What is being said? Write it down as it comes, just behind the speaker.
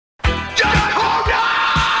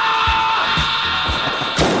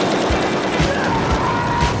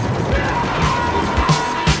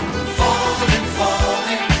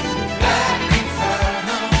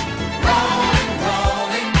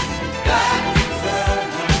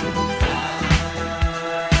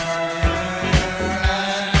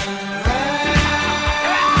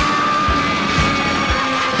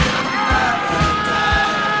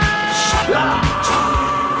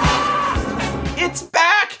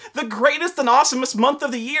the greatest and awesomest month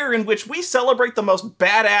of the year in which we celebrate the most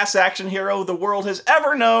badass action hero the world has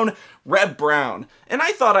ever known, Reb Brown. And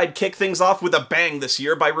I thought I'd kick things off with a bang this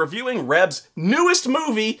year by reviewing Reb's newest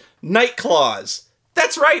movie, Night Claws.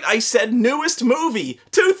 That's right, I said newest movie,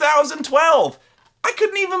 2012! I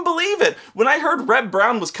couldn't even believe it! When I heard Reb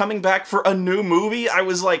Brown was coming back for a new movie, I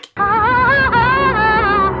was like, I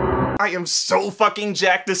am so fucking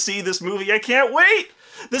jacked to see this movie, I can't wait!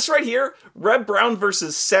 This right here, Reb Brown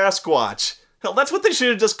versus Sasquatch. Hell, that's what they should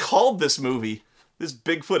have just called this movie. This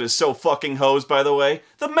Bigfoot is so fucking hosed, by the way.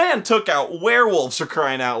 The man took out werewolves for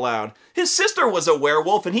crying out loud. His sister was a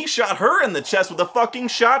werewolf and he shot her in the chest with a fucking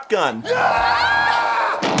shotgun.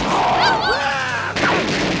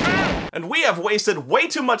 And we have wasted way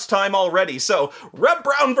too much time already, so Reb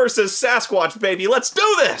Brown versus Sasquatch, baby, let's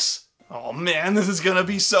do this! Oh man, this is gonna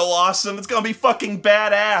be so awesome. It's gonna be fucking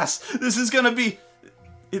badass. This is gonna be...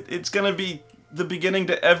 It's gonna be the beginning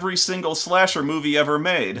to every single slasher movie ever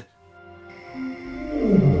made.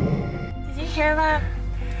 Did you hear that?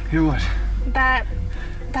 Hear what? That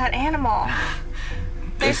animal.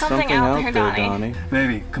 There's something out there, Donnie.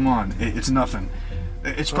 Baby, come on. It's nothing.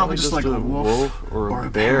 It's probably just like a wolf or a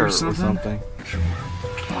bear or something.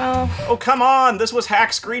 Well... Oh, come on! This was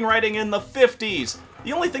hack screenwriting in the 50s!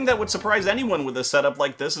 The only thing that would surprise anyone with a setup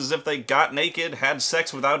like this is if they got naked, had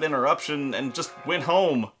sex without interruption, and just went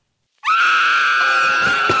home.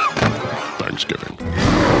 Thanksgiving.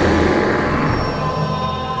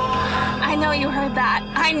 I know you heard that.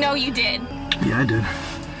 I know you did. Yeah, I did.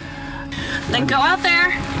 Then go out there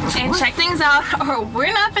and check things out, or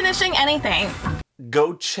we're not finishing anything.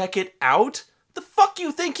 Go check it out? The fuck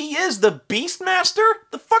you think he is, the Beastmaster?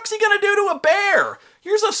 The fuck's he gonna do to a bear?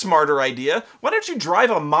 Here's a smarter idea. Why don't you drive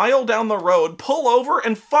a mile down the road, pull over,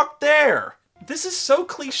 and fuck there? This is so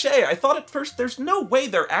cliche. I thought at first there's no way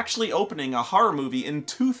they're actually opening a horror movie in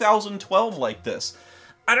 2012 like this.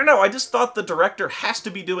 I don't know, I just thought the director has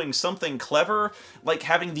to be doing something clever, like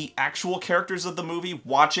having the actual characters of the movie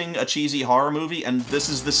watching a cheesy horror movie, and this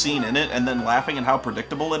is the scene in it, and then laughing at how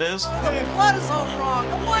predictable it is. The plot is all wrong.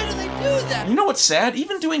 Why do they do that? You know what's sad?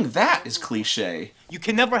 Even doing that is cliche. You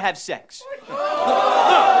can never have sex.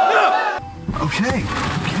 Okay,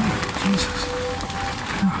 Jesus.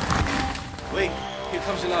 Wait, here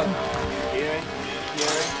comes another. Hearing.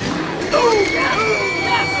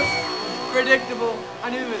 Predictable. I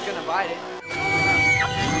knew he was gonna bite it.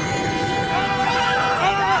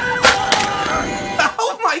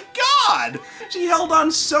 Oh my god! She held on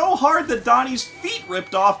so hard that Donnie's feet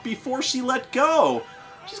ripped off before she let go.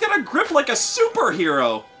 She's got a grip like a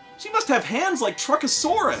superhero. She must have hands like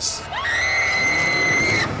Truckosaurus.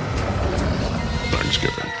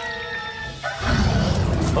 Thanksgiving.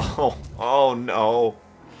 Oh no.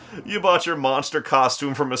 You bought your monster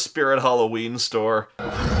costume from a Spirit Halloween store.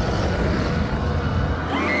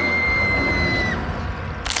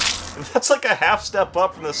 That's like a half step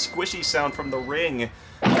up from the squishy sound from The Ring.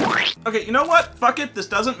 Okay, you know what? Fuck it, this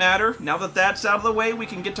doesn't matter. Now that that's out of the way, we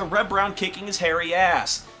can get to Reb Brown kicking his hairy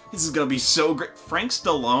ass. This is gonna be so great. Frank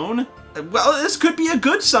Stallone? Well, this could be a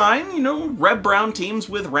good sign. You know, Reb Brown teams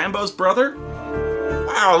with Rambo's brother.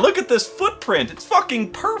 Wow, look at this footprint. It's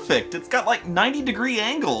fucking perfect. It's got like 90-degree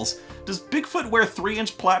angles. Does Bigfoot wear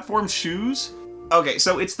 3-inch platform shoes? Okay,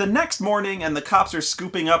 so it's the next morning and the cops are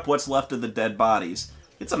scooping up what's left of the dead bodies.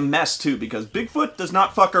 It's a mess too, because Bigfoot does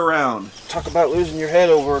not fuck around. Talk about losing your head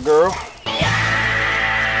over a girl.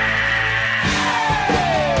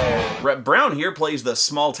 Reb Brown here plays the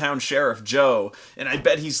small-town sheriff Joe, and I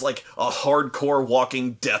bet he's like a hardcore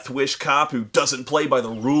walking death wish cop who doesn't play by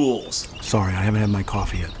the rules. Sorry, I haven't had my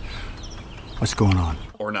coffee yet. What's going on?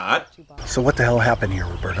 Or not. So what the hell happened here,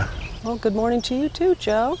 Roberta? Well, good morning to you too,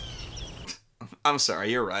 Joe. I'm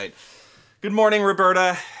sorry, you're right. Good morning,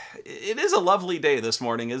 Roberta. It is a lovely day this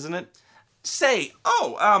morning, isn't it? Say,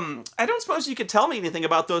 I don't suppose you could tell me anything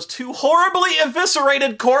about those 2 horribly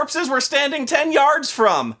eviscerated corpses we're standing 10 yards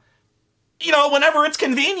from. You know, whenever it's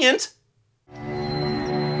convenient.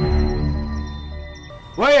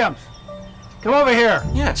 Williams, come over here.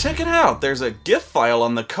 Yeah, check it out. There's a GIF file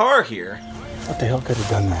on the car here. What the hell could have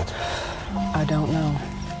done that? I don't know.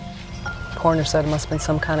 Coroner said it must have been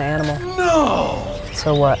some kind of animal. No!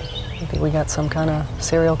 So what? You think we got some kind of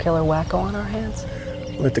serial killer wacko on our hands?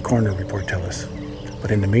 Let the coroner report tell us. But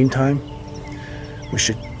in the meantime, we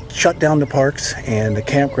should shut down the parks and the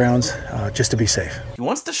campgrounds just to be safe. He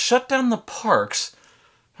wants to shut down the parks?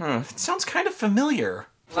 It sounds kind of familiar.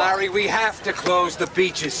 Larry, we have to close the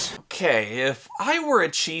beaches. Okay, if I were a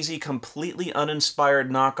cheesy, completely uninspired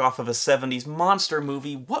knockoff of a 70s monster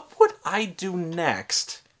movie, what would I do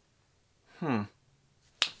next?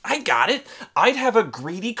 I got it. I'd have a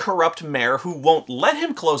greedy, corrupt mayor who won't let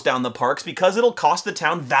him close down the parks because it'll cost the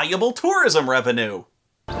town valuable tourism revenue.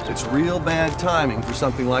 It's real bad timing for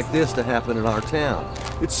something like this to happen in our town.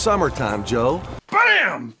 It's summertime, Joe.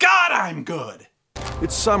 Bam! God, I'm good!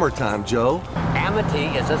 It's summertime, Joe.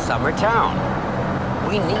 Amity is a summer town.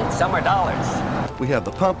 We need summer dollars. We have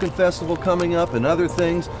the Pumpkin Festival coming up and other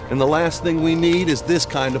things, and the last thing we need is this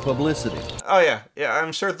kind of publicity. Oh yeah,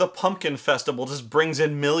 I'm sure the Pumpkin Festival just brings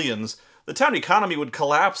in millions. The town economy would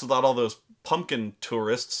collapse without all those pumpkin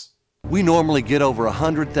tourists. We normally get over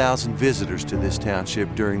 100,000 visitors to this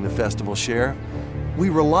township during the festival, Sheriff. We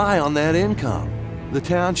rely on that income. The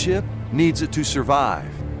township needs it to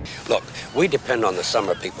survive. Look, we depend on the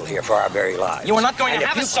summer people here for our very lives. You are not going to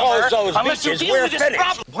have a summer unless you deal with this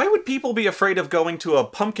problem. Why would people be afraid of going to a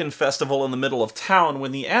pumpkin festival in the middle of town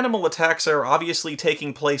when the animal attacks are obviously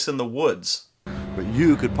taking place in the woods? But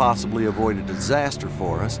you could possibly avoid a disaster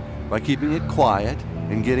for us by keeping it quiet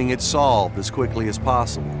and getting it solved as quickly as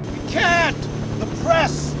possible. We can't! The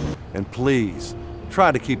press! And please,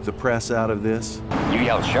 try to keep the press out of this. You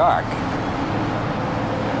yell shark.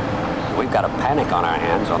 We've got a panic on our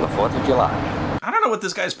hands on the 4th of July. I don't know what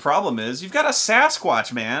this guy's problem is. You've got a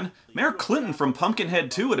Sasquatch, man. Mayor Clinton from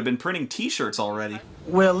Pumpkinhead 2 would have been printing t-shirts already.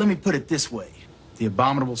 Well, let me put it this way. The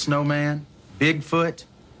abominable snowman, Bigfoot,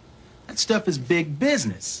 that stuff is big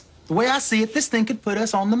business. The way I see it, this thing could put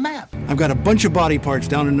us on the map. I've got a bunch of body parts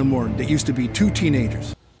down in the morgue that used to be 2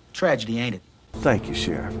 teenagers. Tragedy, ain't it? Thank you,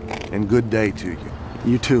 Sheriff, and good day to you.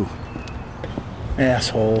 You too.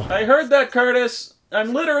 Asshole. I heard that, Curtis.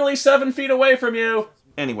 I'm literally 7 feet away from you.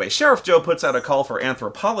 Anyway, Sheriff Joe puts out a call for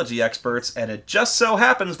anthropology experts, and it just so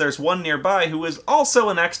happens there's one nearby who is also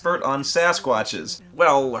an expert on Sasquatches.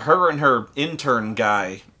 Well, her and her intern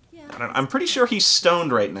guy. I'm pretty sure he's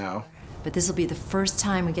stoned right now. But this will be the first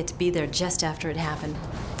time we get to be there just after it happened.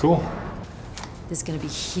 Cool. This is gonna be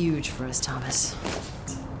huge for us, Thomas.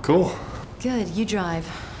 Cool. Good, you drive.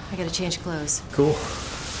 I gotta change clothes. Cool.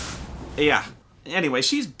 Yeah. Anyway,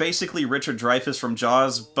 she's basically Richard Dreyfuss from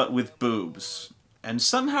Jaws, but with boobs. And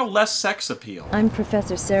somehow less sex appeal. I'm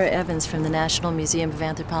Professor Sarah Evans from the National Museum of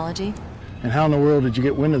Anthropology. And how in the world did you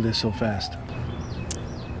get wind of this so fast?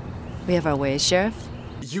 We have our ways, Sheriff.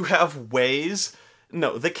 You have ways?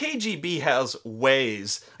 No, the KGB has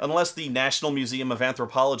ways, unless the National Museum of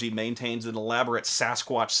Anthropology maintains an elaborate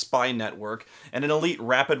Sasquatch spy network and an elite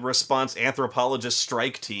rapid response anthropologist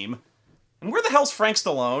strike team. And where the hell's Frank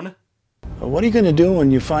Stallone? What are you going to do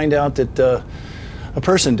when you find out that a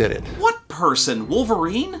person did it? What person?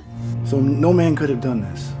 Wolverine? So no man could have done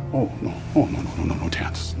this? Oh, no. Oh, no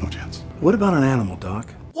chance. No chance. What about an animal,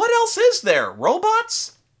 Doc? What else is there?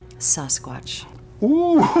 Robots? Sasquatch.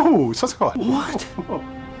 Ooh, Sasquatch. What?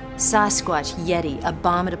 Sasquatch, Yeti,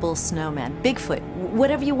 abominable snowman, Bigfoot,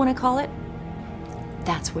 whatever you want to call it.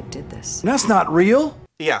 That's what did this. That's not real.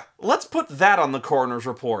 Yeah, let's put that on the coroner's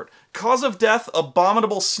report. Cause of death,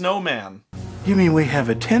 abominable snowman. You mean we have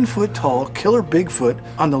a 10-foot tall killer Bigfoot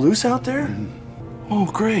on the loose out there? Oh,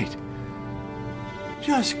 great.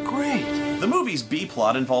 Just great. The movie's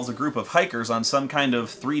B-plot involves a group of hikers on some kind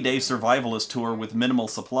of 3-day survivalist tour with minimal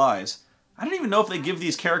supplies. I don't even know if they give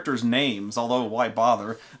these characters names, although why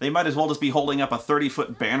bother? They might as well just be holding up a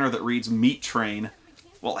 30-foot banner that reads Meat Train.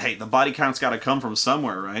 Well, hey, the body count's gotta come from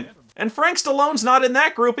somewhere, right? And Frank Stallone's not in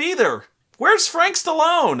that group either! Where's Frank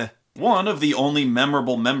Stallone? One of the only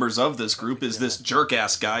memorable members of this group is this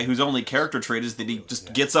jerk-ass guy whose only character trait is that he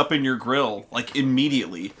just gets up in your grill, like,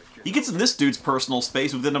 immediately. He gets in this dude's personal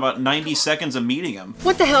space within about 90 seconds of meeting him.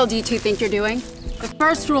 What the hell do you two think you're doing? The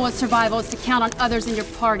first rule of survival is to count on others in your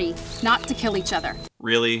party, not to kill each other.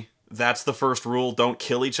 Really? That's the first rule? Don't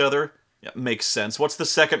kill each other? Yeah, makes sense. What's the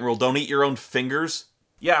second rule? Don't eat your own fingers?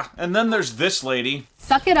 Yeah, and then there's this lady.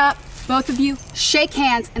 Suck it up, both of you, shake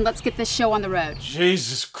hands, and let's get this show on the road.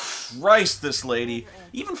 Jesus Christ, this lady.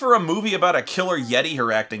 Even for a movie about a killer Yeti,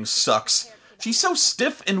 her acting sucks. She's so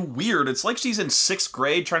stiff and weird, it's like she's in 6th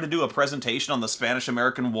grade trying to do a presentation on the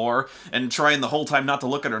Spanish-American War and trying the whole time not to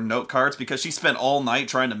look at her note cards because she spent all night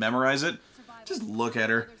trying to memorize it. Just look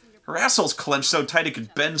at her. Her asshole's clenched so tight it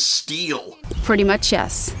could bend steel. Pretty much,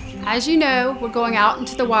 yes. As you know, we're going out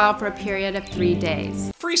into the wild for a period of 3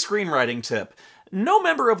 days. Free screenwriting tip. No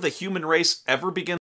member of the human race ever begins